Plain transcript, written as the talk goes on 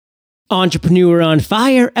Entrepreneur on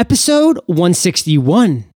Fire, episode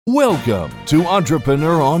 161. Welcome to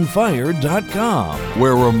EntrepreneurOnFire.com,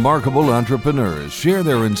 where remarkable entrepreneurs share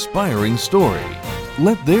their inspiring story.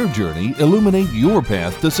 Let their journey illuminate your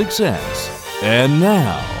path to success. And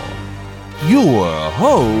now, your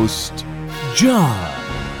host,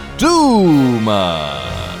 John Dumas.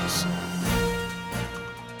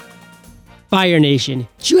 Fire Nation,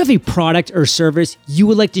 do you have a product or service you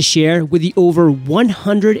would like to share with the over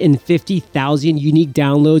 150,000 unique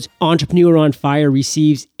downloads Entrepreneur on Fire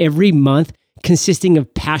receives every month, consisting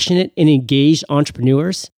of passionate and engaged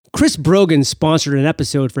entrepreneurs? Chris Brogan sponsored an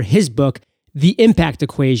episode for his book, The Impact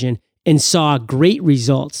Equation, and saw great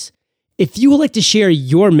results. If you would like to share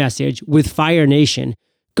your message with Fire Nation,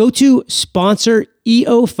 go to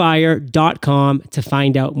sponsoreofire.com to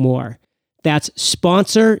find out more. That's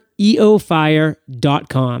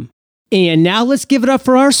sponsoreofire.com. And now let's give it up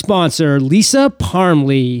for our sponsor, Lisa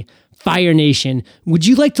Parmley. Fire Nation, would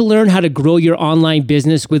you like to learn how to grow your online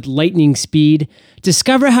business with lightning speed?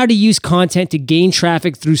 Discover how to use content to gain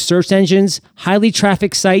traffic through search engines, highly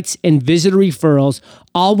trafficked sites, and visitor referrals,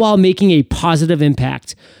 all while making a positive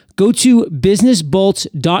impact. Go to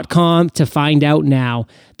businessbolts.com to find out now.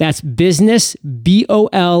 That's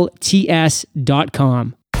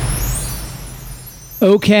businessbolts.com.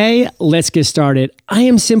 Okay, let's get started. I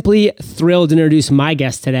am simply thrilled to introduce my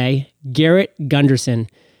guest today, Garrett Gunderson.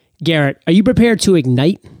 Garrett, are you prepared to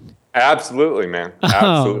ignite? Absolutely, man.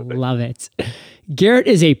 Absolutely. Oh, love it. Garrett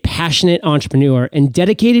is a passionate entrepreneur and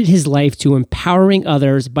dedicated his life to empowering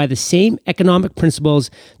others by the same economic principles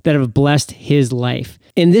that have blessed his life.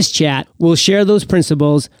 In this chat, we'll share those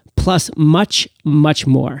principles plus much, much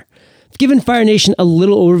more. I've given Fire Nation a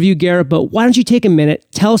little overview, Garrett, but why don't you take a minute,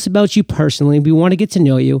 tell us about you personally. We want to get to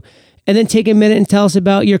know you, and then take a minute and tell us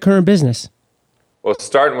about your current business. Well,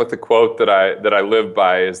 starting with the quote that I live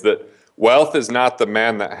by is that wealth is not the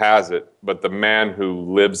man that has it, but the man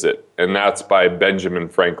who lives it. And that's by Benjamin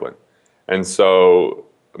Franklin. And so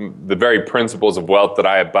the very principles of wealth that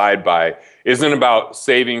I abide by isn't about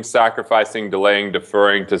saving, sacrificing, delaying,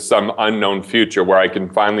 deferring to some unknown future where I can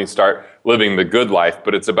finally start living the good life,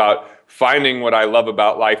 but it's about finding what I love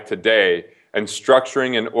about life today and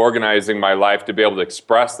structuring and organizing my life to be able to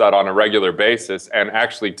express that on a regular basis and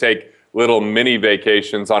actually take little mini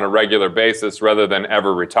vacations on a regular basis rather than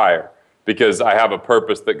ever retire, because I have a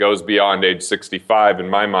purpose that goes beyond age 65 in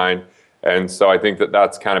my mind. And so I think that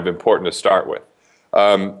that's kind of important to start with.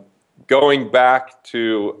 Going back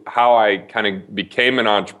to how I kind of became an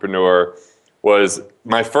entrepreneur was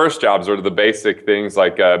my first jobs were the basic things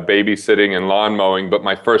like babysitting and lawn mowing, but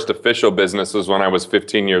my first official business was when I was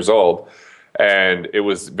 15 years old. And it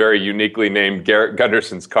was very uniquely named Garrett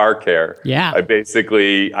Gunderson's Car Care. Yeah. I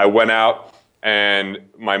went out and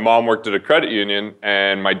my mom worked at a credit union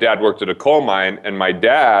and my dad worked at a coal mine, and my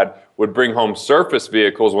dad would bring home surface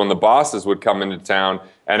vehicles when the bosses would come into town.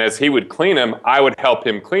 And as he would clean them, I would help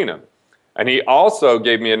him clean them. And he also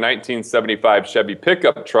gave me a 1975 Chevy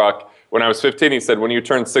pickup truck. When I was 15, he said, when you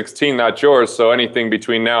turn 16, that's yours. So anything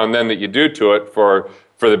between now and then that you do to it for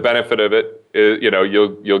the benefit of it,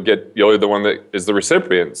 you're the one that is the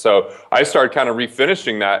recipient. So I started kind of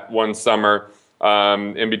refinishing that one summer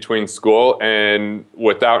in between school, and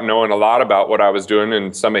without knowing a lot about what I was doing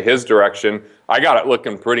and some of his direction, I got it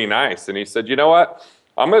looking pretty nice. And he said, you know what?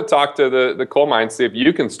 I'm going to talk to the coal mine, see if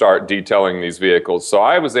you can start detailing these vehicles. So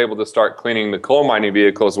I was able to start cleaning the coal mining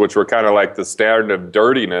vehicles, which were kind of like the standard of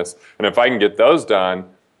dirtiness. And if I can get those done,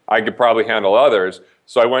 I could probably handle others.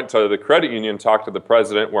 So I went to the credit union, talked to the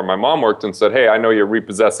president where my mom worked, and said, hey, I know you're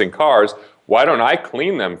repossessing cars. Why don't I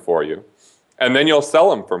clean them for you? And then you'll sell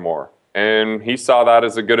them for more. And he saw that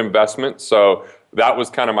as a good investment. So that was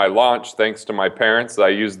kind of my launch, thanks to my parents. I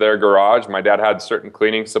used their garage. My dad had certain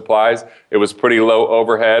cleaning supplies. It was pretty low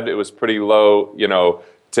overhead. It was pretty low,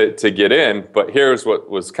 to get in. But here's what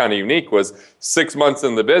was kind of unique was 6 months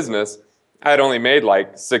in the business, I had only made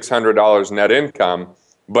like $600 net income.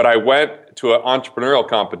 But I went to an entrepreneurial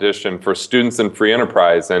competition for students in free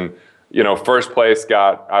enterprise. And, first place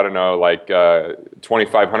got, like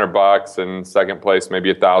 $2,500, and second place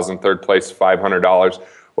maybe $1,000, third place $500.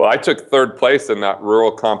 Well, I took third place in that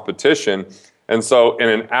rural competition. And so in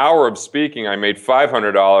an hour of speaking, I made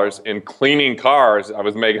 $500. In cleaning cars, I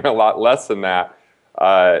was making a lot less than that.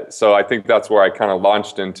 So I think that's where I kind of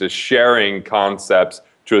launched into sharing concepts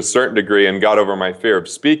to a certain degree and got over my fear of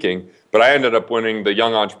speaking. But I ended up winning the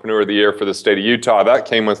Young Entrepreneur of the Year for the state of Utah. That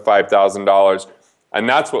came with $5,000. And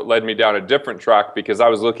that's what led me down a different track, because I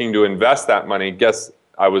was looking to invest that money. Guess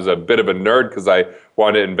I was a bit of a nerd because I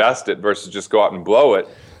wanted to invest it versus just go out and blow it.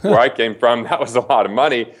 Where I came from, that was a lot of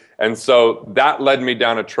money. And so that led me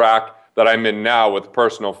down a track that I'm in now with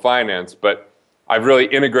personal finance, but I've really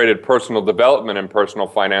integrated personal development and personal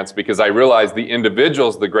finance because I realize the individual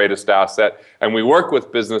is the greatest asset, and we work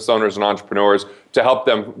with business owners and entrepreneurs to help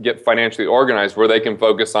them get financially organized where they can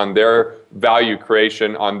focus on their value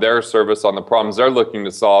creation, on their service, on the problems they're looking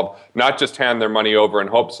to solve, not just hand their money over and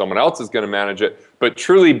hope someone else is going to manage it, but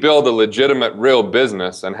truly build a legitimate, real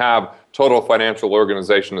business and have total financial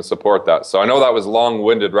organization to support that. So I know that was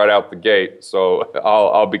long-winded right out the gate, so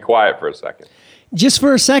I'll be quiet for a second. Just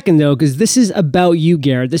for a second, though, because this is about you,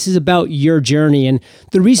 Garrett. This is about your journey. And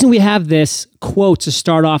the reason we have this quote to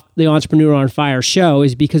start off the Entrepreneur on Fire show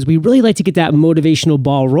is because we really like to get that motivational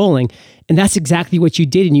ball rolling. And that's exactly what you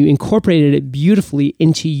did. And you incorporated it beautifully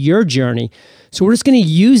into your journey. So we're just going to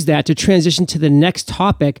use that to transition to the next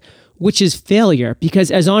topic, which is failure.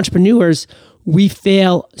 Because as entrepreneurs, we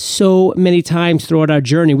fail so many times throughout our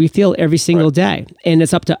journey. We fail every single day. And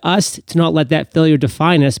it's up to us to not let that failure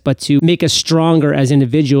define us, but to make us stronger as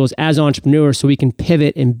individuals, as entrepreneurs, so we can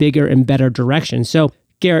pivot in bigger and better directions. So,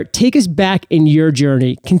 Garrett, take us back in your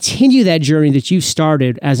journey. Continue that journey that you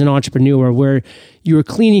started as an entrepreneur, where you were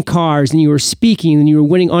cleaning cars and you were speaking and you were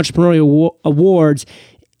winning entrepreneurial awards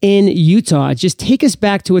in Utah. Just take us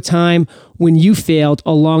back to a time when you failed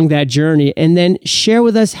along that journey, and then share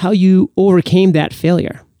with us how you overcame that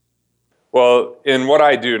failure. Well, in what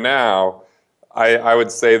I do now, I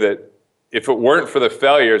would say that if it weren't for the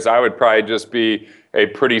failures, I would probably just be a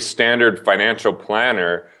pretty standard financial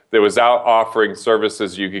planner that was out offering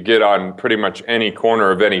services you could get on pretty much any corner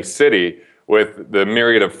of any city with the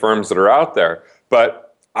myriad of firms that are out there.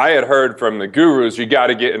 But I had heard from the gurus, you got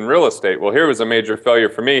to get in real estate. Well, here was a major failure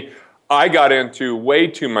for me. I got into way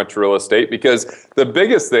too much real estate because the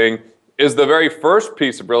biggest thing is the very first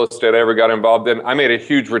piece of real estate I ever got involved in, I made a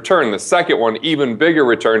huge return. The second one, even bigger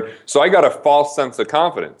return. So I got a false sense of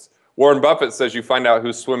confidence. Warren Buffett says you find out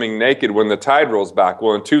who's swimming naked when the tide rolls back.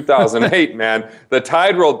 Well, in 2008, man, the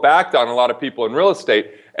tide rolled back on a lot of people in real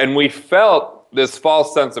estate, and we felt this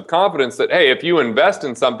false sense of confidence that, hey, if you invest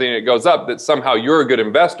in something and it goes up, that somehow you're a good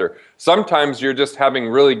investor. Sometimes you're just having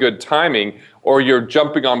really good timing, or you're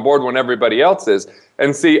jumping on board when everybody else is.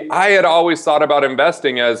 And see, I had always thought about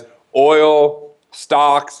investing as oil,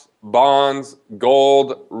 stocks, bonds,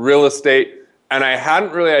 gold, real estate, and I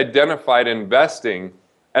hadn't really identified investing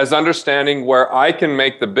as understanding where I can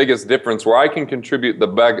make the biggest difference, where I can contribute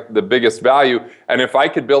the biggest value. And if I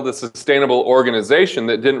could build a sustainable organization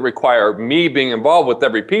that didn't require me being involved with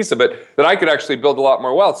every piece of it, that I could actually build a lot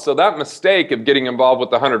more wealth. So that mistake of getting involved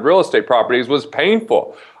with 100 real estate properties was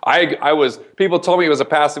painful. People told me it was a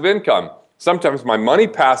passive income. Sometimes my money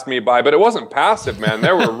passed me by, but it wasn't passive, man.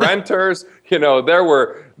 There were renters, there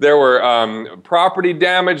were property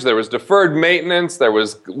damage, there was deferred maintenance, there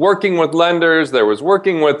was working with lenders, there was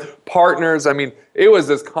working with partners. I mean, it was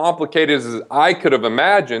as complicated as I could have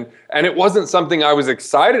imagined, and it wasn't something I was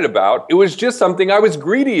excited about. It was just something I was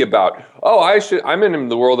greedy about. I'm in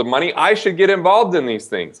the world of money. I should get involved in these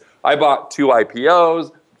things. I bought 2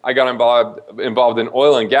 IPOs. I got involved in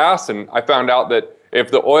oil and gas, and I found out that if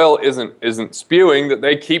the oil isn't spewing, that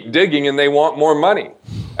they keep digging and they want more money.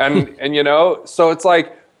 And so it's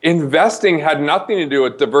like investing had nothing to do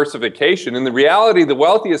with diversification. In the reality, the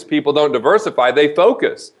wealthiest people don't diversify, they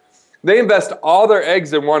focus. They invest all their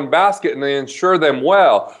eggs in one basket and they insure them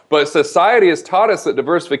well. But society has taught us that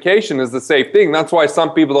diversification is the safe thing. That's why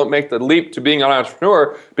some people don't make the leap to being an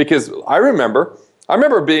entrepreneur, because I remember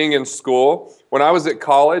being in school when I was at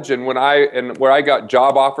college, and where I got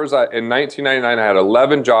job offers. In 1999, I had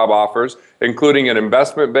 11 job offers, including an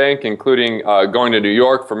investment bank, including going to New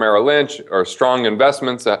York for Merrill Lynch, or Strong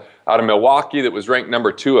Investments out of Milwaukee that was ranked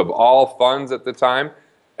number 2 of all funds at the time.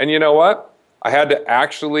 And you know what? I had to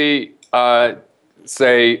actually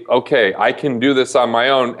say, okay, I can do this on my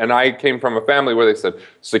own. And I came from a family where they said,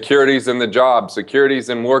 security's in the job, security's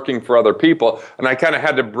in working for other people. And I kind of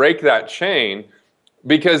had to break that chain,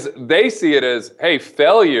 because they see it as, hey,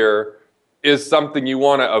 failure is something you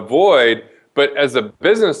want to avoid. But as a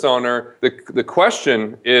business owner, the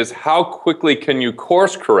question is, how quickly can you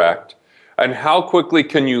course correct, and how quickly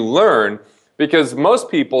can you learn? Because most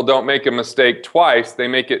people don't make a mistake twice, they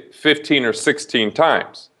make it 15 or 16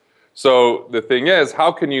 times. So the thing is,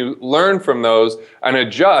 how can you learn from those and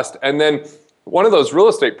adjust? And then one of those real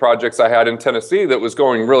estate projects I had in Tennessee that was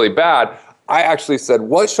going really bad, I actually said,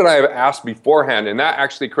 what should I have asked beforehand? And that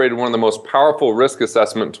actually created one of the most powerful risk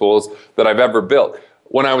assessment tools that I've ever built.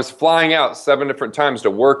 When I was flying out 7 different times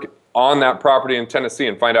to work on that property in Tennessee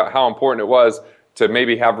and find out how important it was, to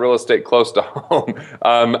maybe have real estate close to home.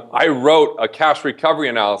 I wrote a cash recovery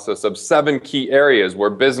analysis of 7 key areas where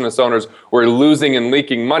business owners were losing and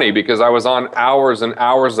leaking money because I was on hours and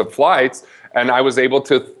hours of flights, and I was able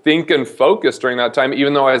to think and focus during that time,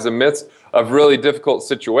 even though I was amidst of really difficult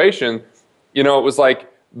situation. It was like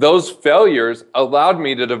those failures allowed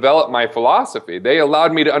me to develop my philosophy. They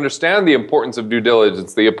allowed me to understand the importance of due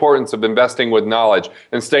diligence, the importance of investing with knowledge,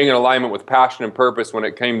 and staying in alignment with passion and purpose when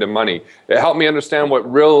it came to money. It helped me understand what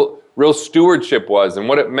real stewardship was and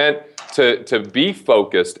what it meant to be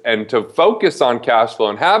focused and to focus on cash flow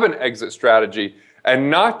and have an exit strategy and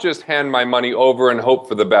not just hand my money over and hope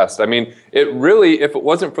for the best. I mean, it really, if it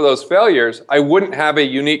wasn't for those failures, I wouldn't have a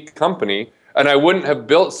unique company. And I wouldn't have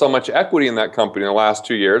built so much equity in that company in the last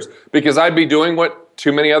 2 years because I'd be doing what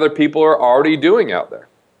too many other people are already doing out there.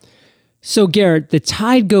 So Garrett, the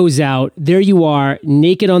tide goes out. There you are,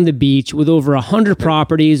 naked on the beach with over 100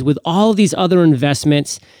 properties, with all of these other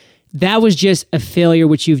investments. That was just a failure,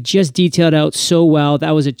 which you've just detailed out so well.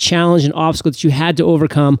 That was a challenge and obstacle that you had to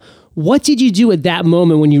overcome. What did you do at that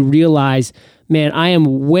moment when you realized, man, I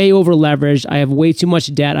am way over leveraged. I have way too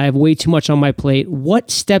much debt. I have way too much on my plate. What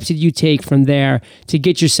steps did you take from there to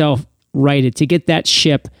get yourself righted, to get that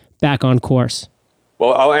ship back on course?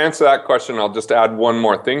 Well, I'll answer that question. I'll just add one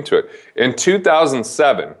more thing to it. In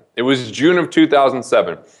 2007, it was June of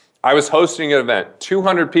 2007, I was hosting an event.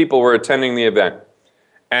 200 people were attending the event.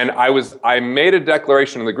 And I made a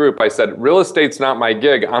declaration in the group. I said, real estate's not my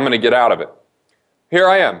gig. I'm going to get out of it. Here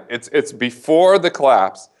I am. It's before the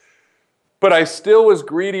collapse. But I still was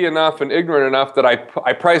greedy enough and ignorant enough that I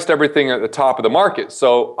priced everything at the top of the market.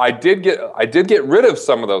 So I did get rid of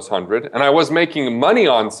some of those 100, and I was making money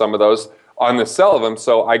on some of those on the sell of them.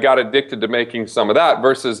 So I got addicted to making some of that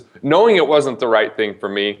versus knowing it wasn't the right thing for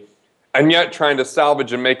me, and yet trying to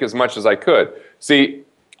salvage and make as much as I could. See,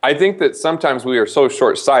 I think that sometimes we are so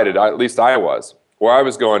short-sighted, at least I was, where I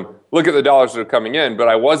was going, look at the dollars that are coming in, but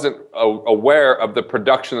I wasn't aware of the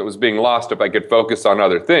production that was being lost if I could focus on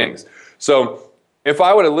other things. So if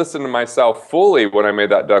I would have listened to myself fully when I made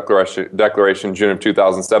that declaration June of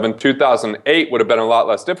 2007, 2008 would have been a lot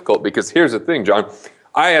less difficult because here's the thing, John.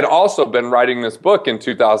 I had also been writing this book in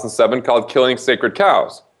 2007 called Killing Sacred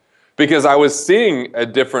Cows because I was seeing a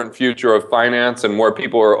different future of finance and where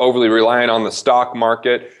people were overly reliant on the stock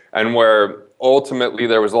market and where ultimately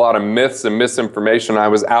there was a lot of myths and misinformation. I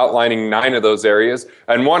was outlining 9 of those areas.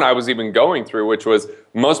 And one I was even going through, which was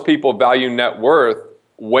most people value net worth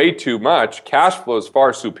way too much. Cash flow is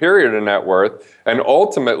far superior to net worth. And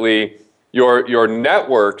ultimately, your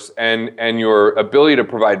networks and your ability to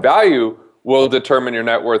provide value will determine your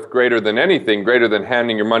net worth greater than anything, greater than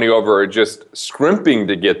handing your money over or just scrimping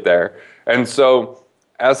to get there. And so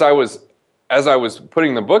as I was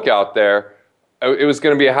putting the book out there, it was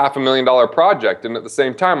going to be a $500,000 project. And at the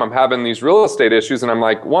same time, I'm having these real estate issues. And I'm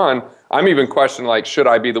like, I'm even questioning, like, should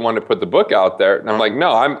I be the one to put the book out there? And I'm like,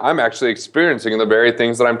 no, I'm actually experiencing the very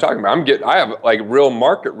things that I'm talking about. I have like real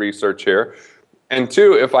market research here. And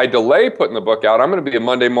 2, if I delay putting the book out, I'm going to be a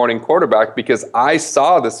Monday morning quarterback because I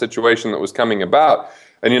saw the situation that was coming about.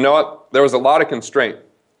 And you know what? There was a lot of constraint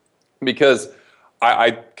because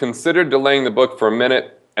I considered delaying the book for a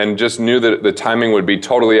minute and just knew that the timing would be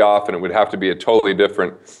totally off and it would have to be a totally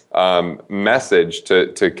different message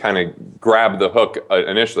to kind of grab the hook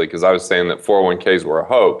initially, because I was saying that 401ks were a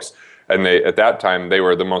hoax. And at that time, they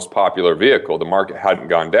were the most popular vehicle. The market hadn't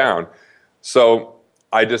gone down. So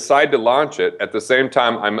I decided to launch it. At the same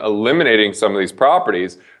time, I'm eliminating some of these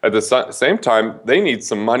properties. At the same time, they need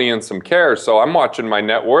some money and some care. So I'm watching my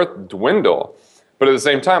net worth dwindle. But at the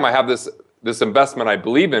same time, I have this investment I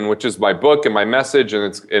believe in, which is my book and my message, and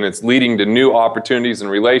it's leading to new opportunities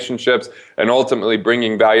and relationships and ultimately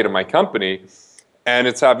bringing value to my company. And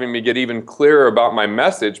it's having me get even clearer about my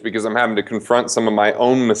message because I'm having to confront some of my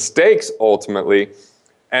own mistakes ultimately.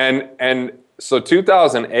 And so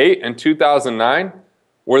 2008 and 2009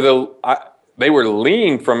 they were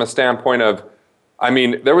lean from a standpoint of,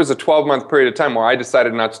 there was a 12-month period of time where I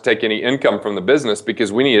decided not to take any income from the business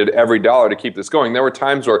because we needed every dollar to keep this going. There were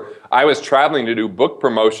times where I was traveling to do book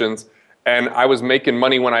promotions and I was making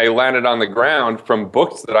money when I landed on the ground from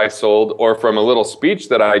books that I sold or from a little speech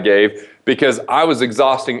that I gave because I was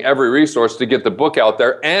exhausting every resource to get the book out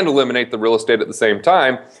there and eliminate the real estate at the same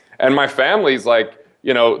time. And my family's like,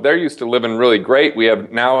 they're used to living really great. We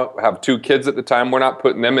now have 2 kids at the time. We're not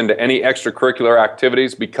putting them into any extracurricular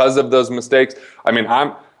activities because of those mistakes.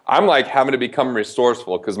 I'm like having to become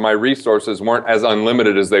resourceful because my resources weren't as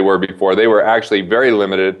unlimited as they were before. They were actually very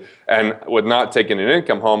limited, and with not taking an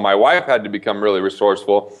income home, my wife had to become really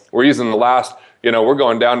resourceful. We're using the last, we're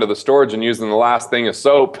going down to the storage and using the last thing of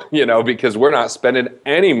soap, because we're not spending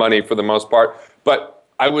any money for the most part. But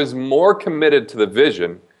I was more committed to the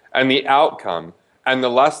vision and the outcome and the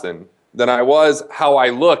lesson than I was how I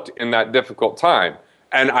looked in that difficult time.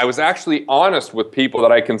 And I was actually honest with people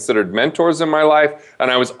that I considered mentors in my life.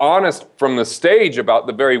 And I was honest from the stage about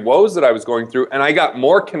the very woes that I was going through. And I got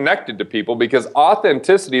more connected to people because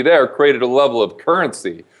authenticity there created a level of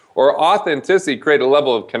currency, or authenticity created a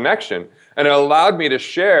level of connection. And it allowed me to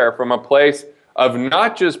share from a place of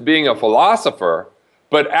not just being a philosopher,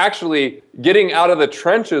 but actually getting out of the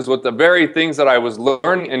trenches with the very things that I was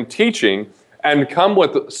learning and teaching, and come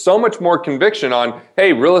with so much more conviction on,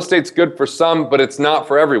 hey, real estate's good for some, but it's not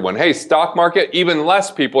for everyone. Hey, stock market, even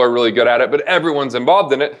less people are really good at it, but everyone's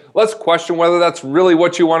involved in it. Let's question whether that's really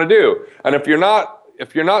what you want to do. And if you're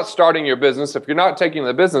not starting your business, if you're not taking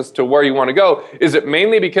the business to where you want to go, is it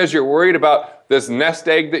mainly because you're worried about this nest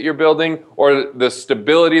egg that you're building or the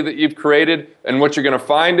stability that you've created? And what you're going to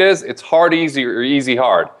find is it's hard, easy, or easy,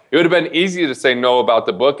 hard. It would have been easy to say no about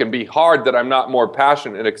the book and be hard that I'm not more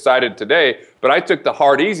passionate and excited today, but I took the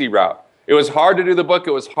hard, easy route. It was hard to do the book.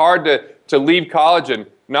 It was hard to leave college and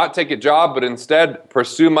not take a job, but instead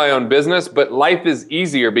pursue my own business. But life is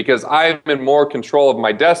easier because I'm in more control of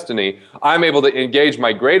my destiny. I'm able to engage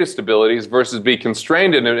my greatest abilities versus be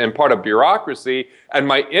constrained in part of bureaucracy and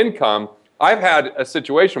my income. I've had a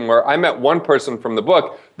situation where I met one person from the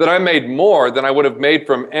book that I made more than I would have made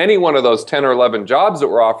from any one of those 10 or 11 jobs that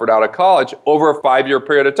were offered out of college over a 5-year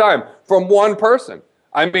period of time from one person.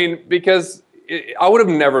 I mean, because I would have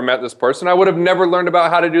never met this person. I would have never learned about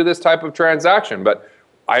how to do this type of transaction. But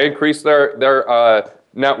I increased their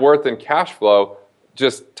net worth and cash flow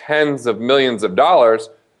just tens of millions of dollars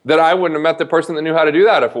that I wouldn't have met the person that knew how to do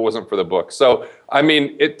that if it wasn't for the book. So, I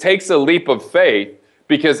mean, it takes a leap of faith,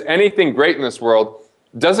 because anything great in this world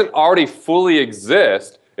doesn't already fully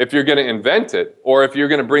exist if you're going to invent it, or if you're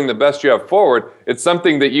going to bring the best you have forward. It's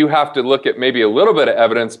something that you have to look at maybe a little bit of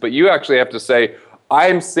evidence, but you actually have to say,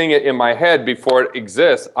 I'm seeing it in my head before it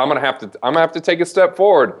exists. I'm going to have to take a step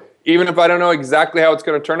forward, even if I don't know exactly how it's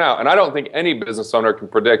going to turn out. And I don't think any business owner can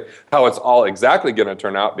predict how it's all exactly going to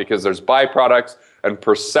turn out, because there's byproducts and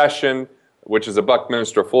procession, which is a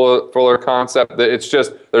Buckminster Fuller concept. That it's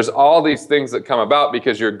just, there's all these things that come about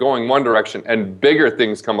because you're going one direction and bigger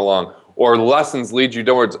things come along, or lessons lead you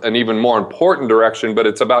towards an even more important direction, but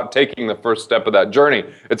it's about taking the first step of that journey.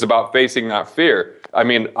 It's about facing that fear. I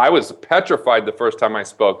mean, I was petrified the first time I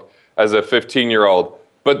spoke as a 15-year-old,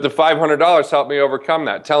 but the $500 helped me overcome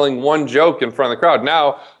that, telling one joke in front of the crowd.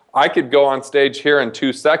 Now, I could go on stage here in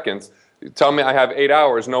 2 seconds. Tell me I have 8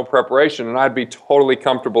 hours, no preparation, and I'd be totally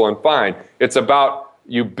comfortable and fine. It's about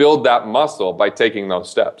you build that muscle by taking those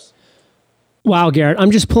steps. Wow, Garrett,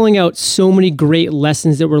 I'm just pulling out so many great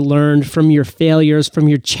lessons that were learned from your failures, from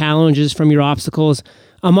your challenges, from your obstacles.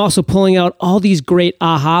 I'm also pulling out all these great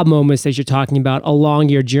aha moments that you're talking about along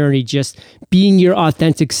your journey, just being your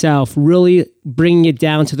authentic self, really bringing it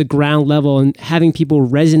down to the ground level and having people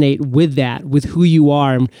resonate with that, with who you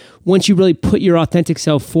are. And once you really put your authentic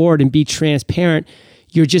self forward and be transparent,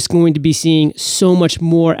 you're just going to be seeing so much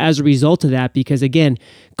more as a result of that, because again,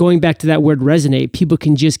 going back to that word resonate, people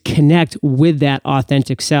can just connect with that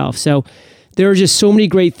authentic self. So there are just so many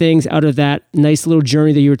great things out of that nice little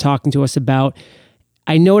journey that you were talking to us about.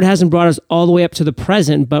 I know it hasn't brought us all the way up to the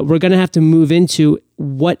present, but we're going to have to move into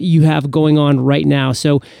what you have going on right now.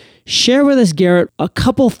 So share with us, Garrett, a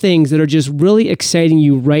couple things that are just really exciting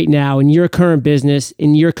you right now in your current business,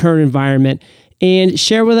 in your current environment, and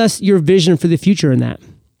share with us your vision for the future in that.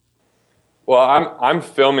 Well, I'm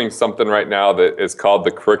filming something right now that is called the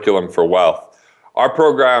Curriculum for Wealth. Our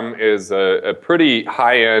program is a pretty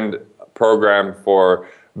high-end program for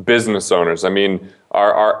business owners. I mean,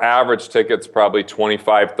 our average ticket's probably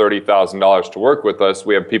 $25,000, $30,000 to work with us.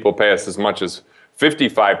 We have people pay us as much as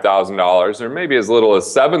 $55,000 or maybe as little as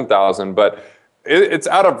 $7,000, but it's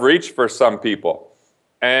out of reach for some people.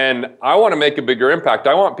 And I want to make a bigger impact.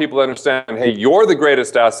 I want people to understand, hey, you're the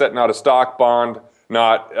greatest asset, not a stock, bond,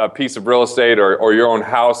 not a piece of real estate or your own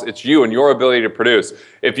house. It's you and your ability to produce.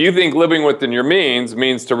 If you think living within your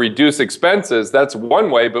means to reduce expenses, that's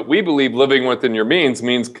one way, but we believe living within your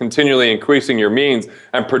means continually increasing your means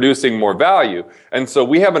and producing more value. And so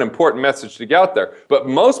we have an important message to get out there. But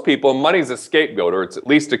most people, money's a scapegoat, or it's at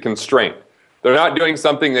least a constraint. They're not doing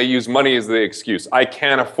something, they use money as the excuse. I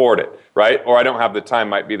can't afford it, right? Or I don't have the time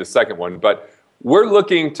might be the second one. But we're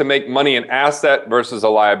looking to make money an asset versus a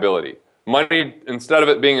liability. Money, instead of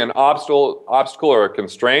it being an obstacle or a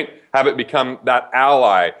constraint, have it become that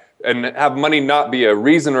ally, and have money not be a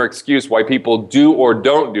reason or excuse why people do or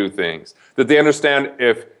don't do things. That they understand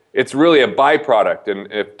if it's really a byproduct, and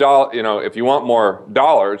if you want more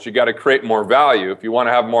dollars, you got to create more value. If you want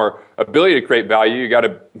to have more ability to create value, you got to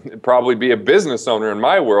probably be a business owner in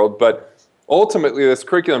my world. But ultimately, this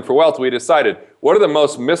curriculum for wealth, we decided, what are the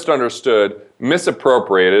most misunderstood,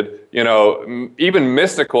 misappropriated, even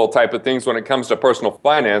mystical type of things when it comes to personal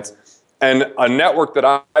finance? And a network that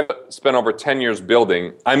I've spent over 10 years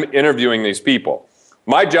building, I'm interviewing these people.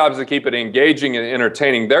 My job is to keep it engaging and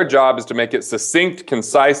entertaining. Their job is to make it succinct,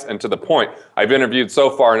 concise, and to the point. I've interviewed so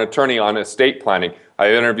far an attorney on estate planning.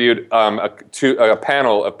 I interviewed a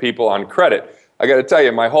panel of people on credit. I got to tell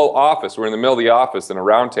you, my whole office, we're in the middle of the office in a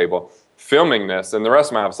round table filming this, and the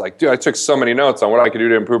rest of my office like, dude, I took so many notes on what I could do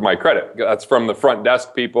to improve my credit. That's from the front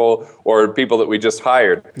desk people or people that we just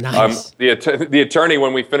hired. Nice. The attorney,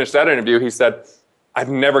 when we finished that interview, he said, I've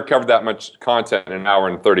never covered that much content in an hour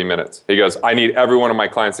and 30 minutes. He goes, I need every one of my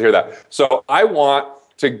clients to hear that. So I want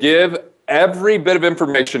to give every bit of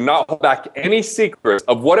information, not hold back any secrets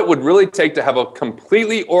of what it would really take to have a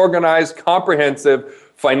completely organized, comprehensive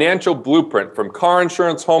financial blueprint from car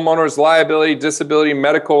insurance, homeowners, liability, disability,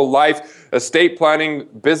 medical, life, estate planning,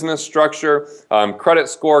 business structure, credit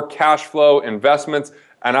score, cash flow, investments.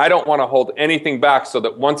 And I don't want to hold anything back so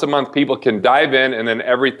that once a month people can dive in, and then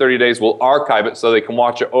every 30 days we'll archive it so they can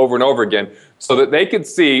watch it over and over again so that they can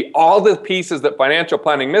see all the pieces that financial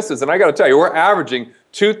planning misses. And I got to tell you, we're averaging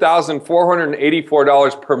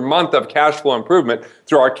 $2,484 per month of cash flow improvement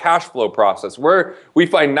through our cash flow process, where we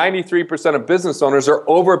find 93% of business owners are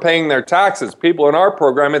overpaying their taxes. People in our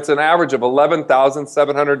program, it's an average of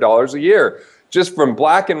 $11,700 a year, just from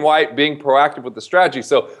black and white being proactive with the strategy.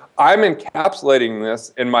 So I'm encapsulating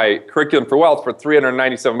this in my curriculum for wealth for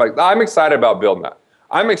 $397. I'm excited about building that.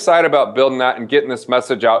 I'm excited about building that and getting this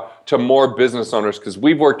message out to more business owners, because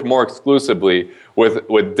we've worked more exclusively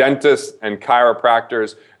with dentists and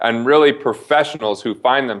chiropractors and really professionals who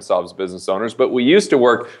find themselves business owners. But we used to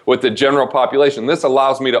work with the general population. This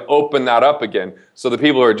allows me to open that up again so the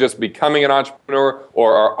people who are just becoming an entrepreneur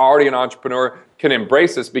or are already an entrepreneur can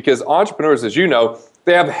embrace this, because entrepreneurs, as you know,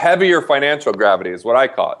 they have heavier financial gravity, is what I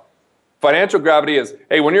call it. Financial gravity is,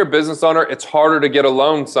 hey, when you're a business owner, it's harder to get a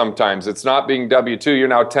loan sometimes. It's not being W-2, you're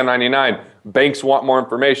now 1099. Banks want more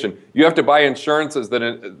information. You have to buy insurances that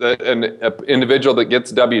an individual that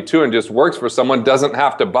gets W-2 and just works for someone doesn't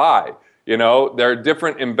have to buy. There are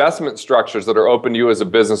different investment structures that are open to you as a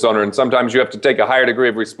business owner, and sometimes you have to take a higher degree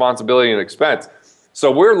of responsibility and expense.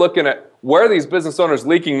 So we're looking at where are these business owners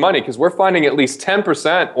leaking money, because we're finding at least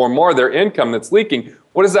 10% or more of their income that's leaking.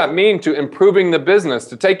 What does that mean to improving the business,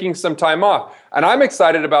 to taking some time off? And I'm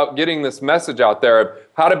excited about getting this message out there of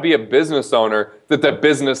how to be a business owner, that the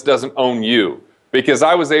business doesn't own you. Because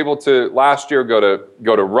I was able to last year go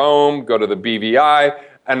to Rome, go to the BVI,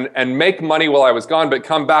 and make money while I was gone, but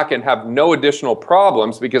come back and have no additional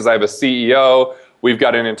problems because I have a CEO. We've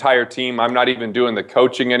got an entire team. I'm not even doing the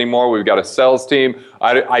coaching anymore. We've got a sales team.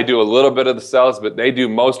 I do a little bit of the sales, but they do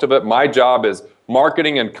most of it. My job is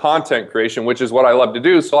marketing and content creation, which is what I love to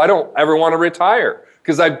do. So I don't ever want to retire,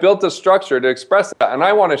 because I've built a structure to express that. And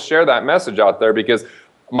I want to share that message out there, because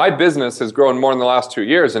my business has grown more in the last 2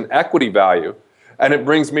 years in equity value. And it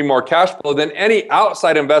brings me more cash flow than any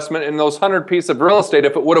outside investment in those 100 pieces of real estate.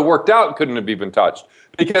 If it would have worked out, couldn't have even touched,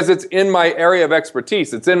 because it's in my area of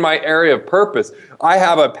expertise. It's in my area of purpose. I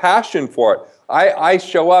have a passion for it. I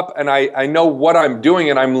show up and I know what I'm doing,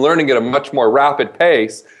 and I'm learning at a much more rapid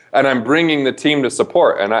pace, and I'm bringing the team to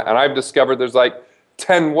support. And I've discovered there's like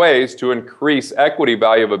 10 ways to increase equity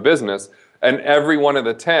value of a business, and every one of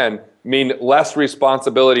the 10 mean less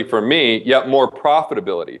responsibility for me, yet more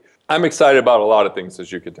profitability. I'm excited about a lot of things,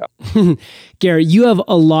 as you can tell. Garrett, you have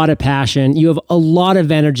a lot of passion. You have a lot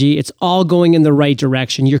of energy. It's all going in the right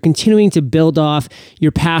direction. You're continuing to build off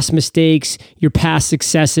your past mistakes, your past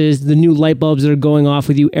successes, the new light bulbs that are going off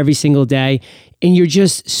with you every single day. And you're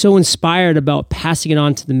just so inspired about passing it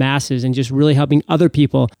on to the masses and just really helping other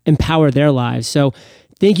people empower their lives. So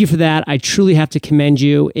thank you for that. I truly have to commend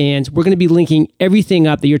you. And we're going to be linking everything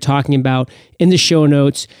up that you're talking about in the show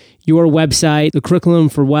notes, your website, the curriculum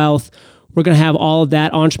for wealth. We're going to have all of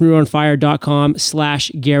that,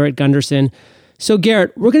 entrepreneuronfire.com/Garrett Gunderson. So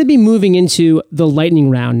Garrett, we're going to be moving into the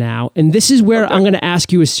lightning round now. And this is where I'm going to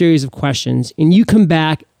ask you a series of questions, and you come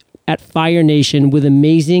back at Fire Nation with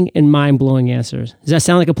amazing and mind-blowing answers. Does that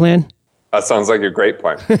sound like a plan? That sounds like a great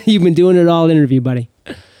plan. You've been doing it all interview, buddy.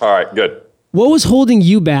 All right, good. What was holding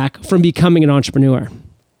you back from becoming an entrepreneur?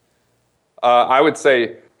 I would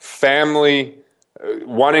say family,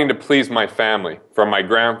 wanting to please my family, from my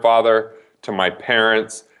grandfather to my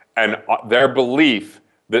parents, and their belief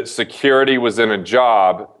that security was in a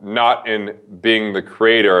job, not in being the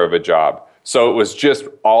creator of a job. So it was just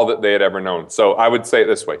all that they had ever known. So I would say it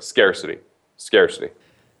this way: scarcity.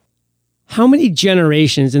 How many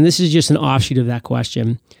generations, and this is just an offshoot of that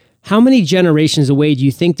question, how many generations away do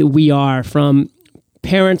you think that we are from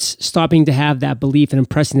parents stopping to have that belief and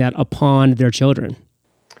impressing that upon their children?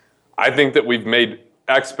 I think that we've made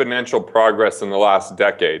exponential progress in the last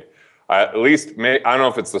decade. At least, I don't know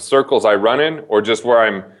if it's the circles I run in or just where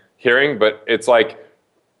I'm hearing, but it's like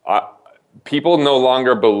people no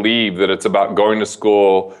longer believe that it's about going to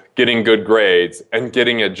school, getting good grades, and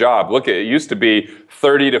getting a job. Look, it used to be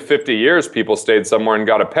 30 to 50 years people stayed somewhere and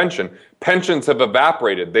got a pension. Pensions have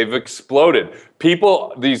evaporated. They've exploded.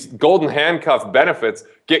 People, these golden handcuff benefits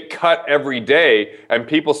get cut every day, and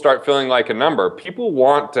people start feeling like a number. People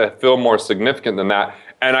want to feel more significant than that.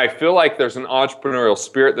 And I feel like there's an entrepreneurial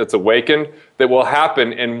spirit that's awakened that will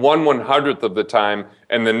happen in 1/100th of the time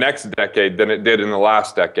in the next decade than it did in the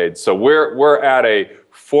last decade. So we're at a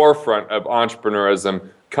forefront of entrepreneurism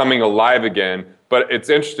coming alive again. But it's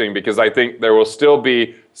interesting because I think there will still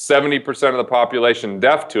be 70% of the population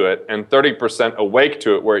deaf to it and 30% awake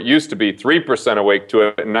to it, where it used to be 3% awake to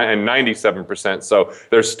it and 97%. So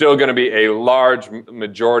there's still going to be a large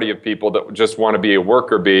majority of people that just want to be a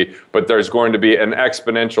worker bee, but there's going to be an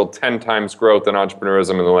exponential 10 times growth in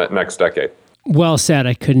entrepreneurism in the next decade. Well said.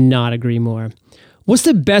 I could not agree more. What's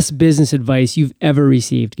the best business advice you've ever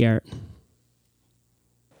received, Garrett?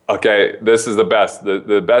 Okay, this is the best.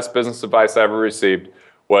 The best business advice I ever received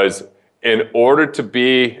was, in order to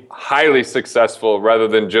be highly successful rather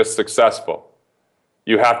than just successful,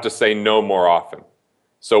 you have to say no more often.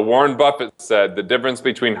 So Warren Buffett said the difference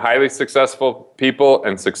between highly successful people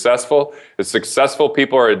and successful is successful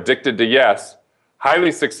people are addicted to yes.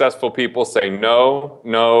 Highly successful people say no,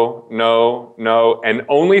 no, no, no, and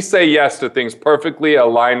only say yes to things perfectly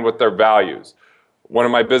aligned with their values. One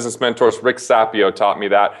of my business mentors, Rick Sapio, taught me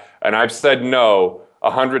that, and I've said no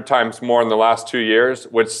 100 times more in the last 2 years,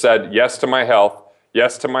 which said yes to my health,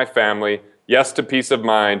 yes to my family, yes to peace of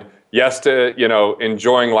mind, yes to,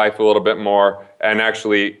 enjoying life a little bit more and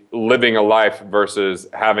actually living a life versus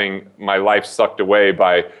having my life sucked away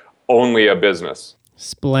by only a business.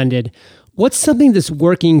 Splendid. What's something that's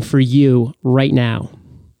working for you right now?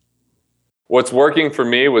 What's working for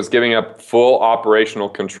me was giving up full operational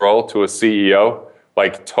control to a CEO,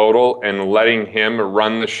 like total, and letting him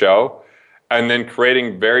run the show, and then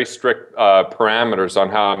creating very strict parameters on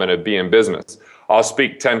how I'm going to be in business. I'll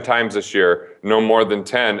speak 10 times this year, no more than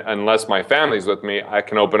 10, unless my family's with me. I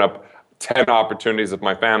can open up 10 opportunities if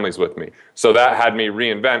my family's with me. So that had me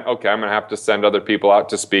reinvent, okay, I'm going to have to send other people out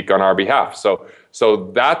to speak on our behalf. So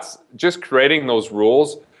that's just creating those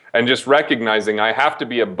rules and just recognizing I have to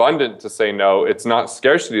be abundant to say no. It's not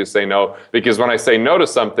scarcity to say no, because when I say no to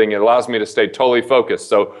something, it allows me to stay totally focused.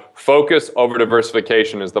 So focus over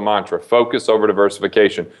diversification is the mantra. Focus over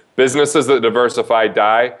diversification. Businesses that diversify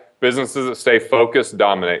die. Businesses that stay focused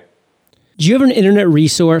dominate. Do you have an internet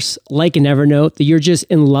resource like an Evernote that you're just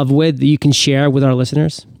in love with that you can share with our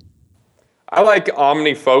listeners? I like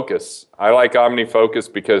OmniFocus. I like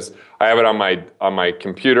OmniFocus because I have it on my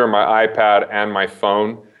computer, my iPad, and my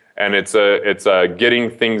phone. And it's a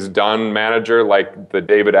getting things done manager like the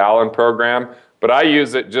David Allen program. But I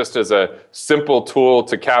use it just as a simple tool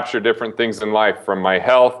to capture different things in life, from my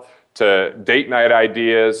health to date night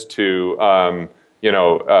ideas to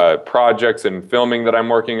projects and filming that I'm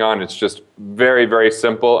working on. It's just very, very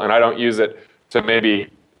simple, and I don't use it to maybe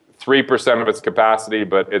 3% of its capacity,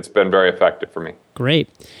 but it's been very effective for me. Great.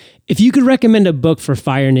 If you could recommend a book for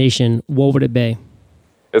Fire Nation, what would it be?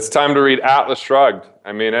 It's time to read Atlas Shrugged.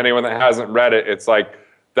 I mean, anyone that hasn't read it, it's like,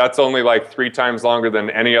 that's only like 3 times longer than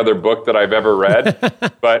any other book that I've ever read.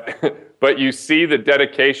 But you see the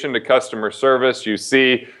dedication to customer service. You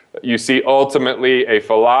see ultimately a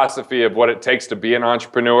philosophy of what it takes to be an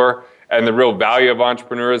entrepreneur and the real value of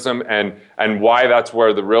entrepreneurism and why that's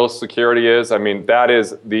where the real security is. I mean, that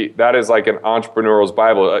is like an entrepreneurial's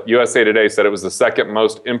Bible. USA Today said it was the second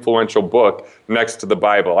most influential book next to the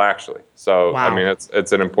Bible, actually. So, wow. I mean,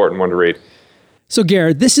 it's an important one to read. So,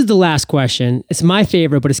 Garrett, this is the last question. It's my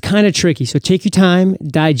favorite, but it's kind of tricky. So take your time,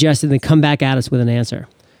 digest it, and then come back at us with an answer.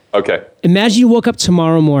 Okay. Imagine you woke up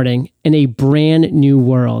tomorrow morning in a brand new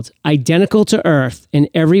world, identical to Earth in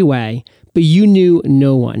every way, but you knew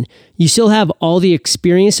no one. You still have all the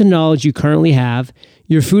experience and knowledge you currently have.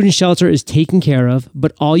 Your food and shelter is taken care of,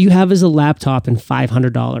 but all you have is a laptop and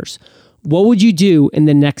 $500. What would you do in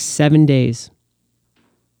the next 7 days?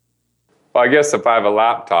 Well, I guess if I have a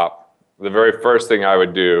laptop, the very first thing I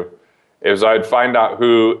would do is I'd find out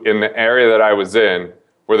who in the area that I was in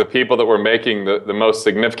were the people that were making the most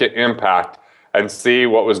significant impact, and see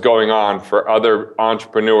what was going on for other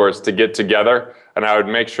entrepreneurs to get together. And I would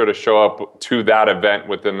make sure to show up to that event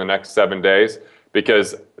within the next 7 days,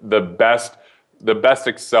 because the best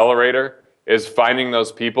accelerator is finding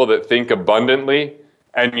those people that think abundantly.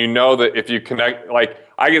 And you know that if you connect, like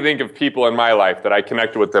I can think of people in my life that I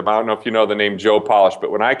connected with them. I don't know if you know the name Joe Polish,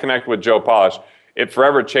 but when I connected with Joe Polish, it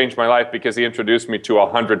forever changed my life because he introduced me to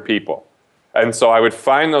 100 people. And so I would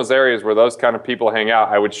find those areas where those kind of people hang out.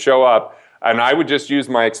 I would show up and I would just use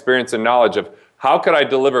my experience and knowledge of how could I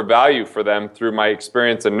deliver value for them through my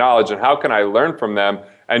experience and knowledge, and how can I learn from them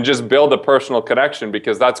and just build a personal connection,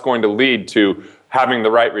 because that's going to lead to having the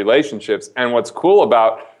right relationships. And what's cool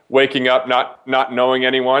about waking up not knowing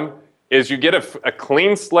anyone is you get a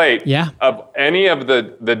clean slate of any of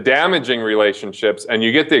the damaging relationships, and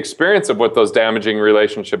you get the experience of what those damaging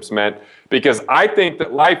relationships meant. Because I think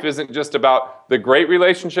that life isn't just about the great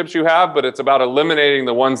relationships you have, but it's about eliminating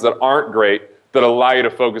the ones that aren't great that allow you to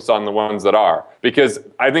focus on the ones that are. Because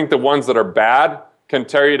I think the ones that are bad can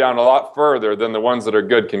tear you down a lot further than the ones that are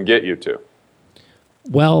good can get you to.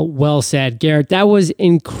 Well said, Garrett. That was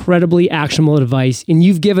incredibly actionable advice, and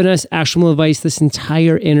you've given us actionable advice this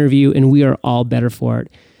entire interview, and we are all better for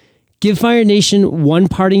it. Give Fire Nation one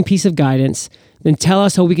parting piece of guidance, then tell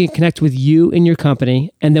us how we can connect with you and your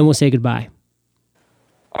company, and then we'll say goodbye.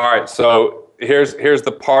 All right, so here's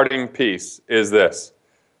the parting piece is this.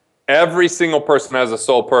 Every single person has a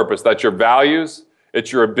sole purpose. That's your values,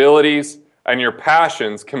 it's your abilities, and your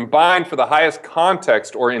passions combined for the highest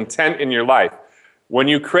context or intent in your life. When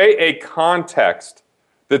you create a context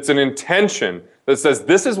that's an intention that says,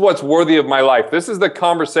 this is what's worthy of my life, this is the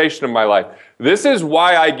conversation of my life, this is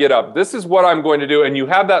why I get up, this is what I'm going to do, and you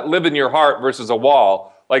have that live in your heart versus a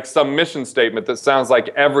wall, like some mission statement that sounds like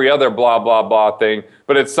every other blah, blah, blah thing,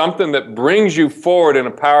 but it's something that brings you forward in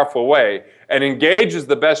a powerful way and engages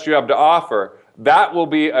the best you have to offer. That will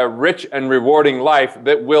be a rich and rewarding life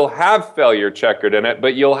that will have failure checkered in it,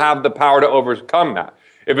 but you'll have the power to overcome that.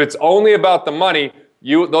 If it's only about the money,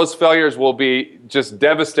 those failures will be just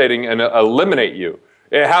devastating and eliminate you.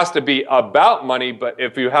 It has to be about money, but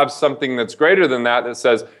if you have something that's greater than that, that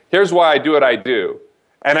says, here's why I do what I do.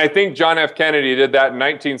 And I think John F. Kennedy did that in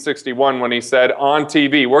 1961 when he said on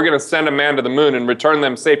TV, we're going to send a man to the moon and return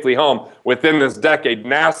them safely home within this decade.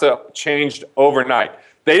 NASA changed overnight.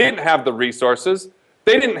 They didn't have the resources.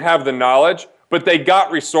 They didn't have the knowledge. But they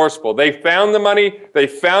got resourceful. They found the money, they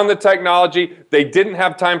found the technology, they didn't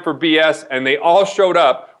have time for BS, and they all showed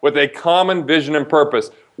up with a common vision and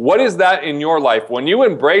purpose. What is that in your life? When you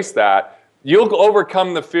embrace that, you'll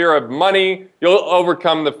overcome the fear of money, you'll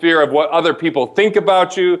overcome the fear of what other people think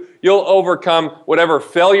about you, you'll overcome whatever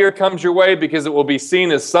failure comes your way, because it will be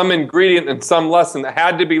seen as some ingredient and some lesson that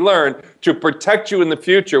had to be learned to protect you in the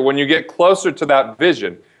future when you get closer to that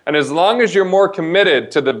vision. And as long as you're more committed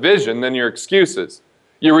to the vision than your excuses,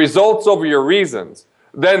 your results over your reasons,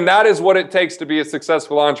 then that is what it takes to be a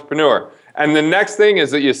successful entrepreneur. And the next thing is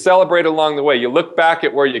that you celebrate along the way. You look back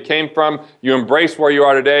at where you came from, you embrace where you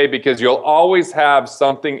are today, because you'll always have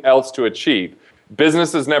something else to achieve.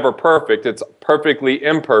 Business is never perfect. It's perfectly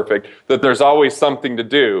imperfect, that there's always something to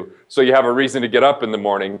do. So you have a reason to get up in the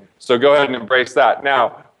morning. So go ahead and embrace that.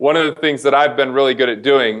 Now, one of the things that I've been really good at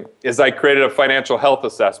doing is I created a financial health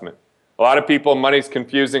assessment. A lot of people, money's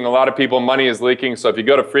confusing. A lot of people, money is leaking. So if you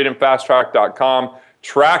go to freedomfasttrack.com,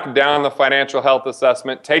 track down the financial health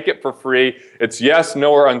assessment, take it for free. It's yes,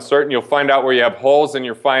 no, or uncertain. You'll find out where you have holes in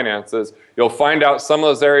your finances. You'll find out some of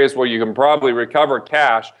those areas where you can probably recover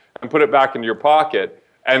cash and put it back into your pocket.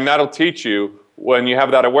 And that'll teach you, when you have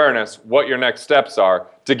that awareness, what your next steps are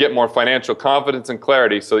to get more financial confidence and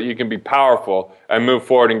clarity so that you can be powerful and move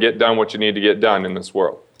forward and get done what you need to get done in this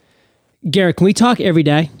world. Garrett, can we talk every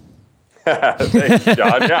day? Thanks,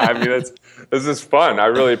 John. Yeah, I mean, this is fun. I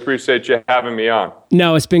really appreciate you having me on.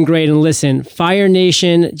 No, it's been great. And listen, Fire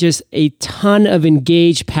Nation, just a ton of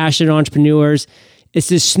engaged, passionate entrepreneurs. It's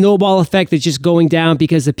this snowball effect that's just going down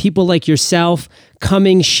because of people like yourself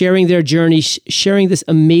coming, sharing their journey, sharing this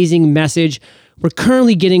amazing message. We're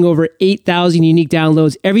currently getting over 8,000 unique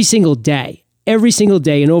downloads every single day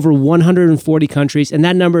in over 140 countries. And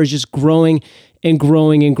that number is just growing and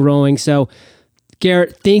growing and growing. So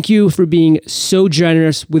Garrett, thank you for being so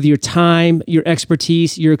generous with your time, your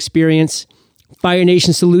expertise, your experience. Fire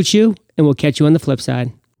Nation salutes you, and we'll catch you on the flip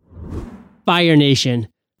side. Fire Nation,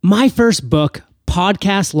 my first book,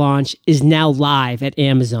 Podcast Launch, is now live at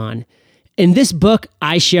Amazon. In this book,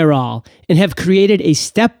 I share all and have created a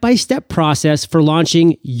step-by-step process for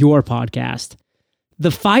launching your podcast. The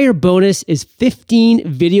Fire bonus is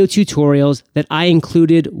 15 video tutorials that I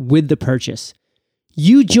included with the purchase.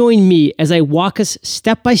 You join me as I walk us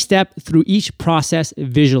step by step through each process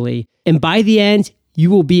visually, and by the end, you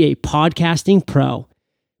will be a podcasting pro.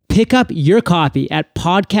 Pick up your copy at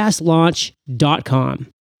podcastlaunch.com.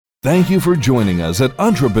 Thank you for joining us at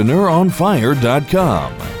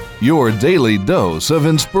EntrepreneuronFire.com, your daily dose of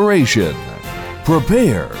inspiration.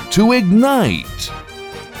 Prepare to ignite.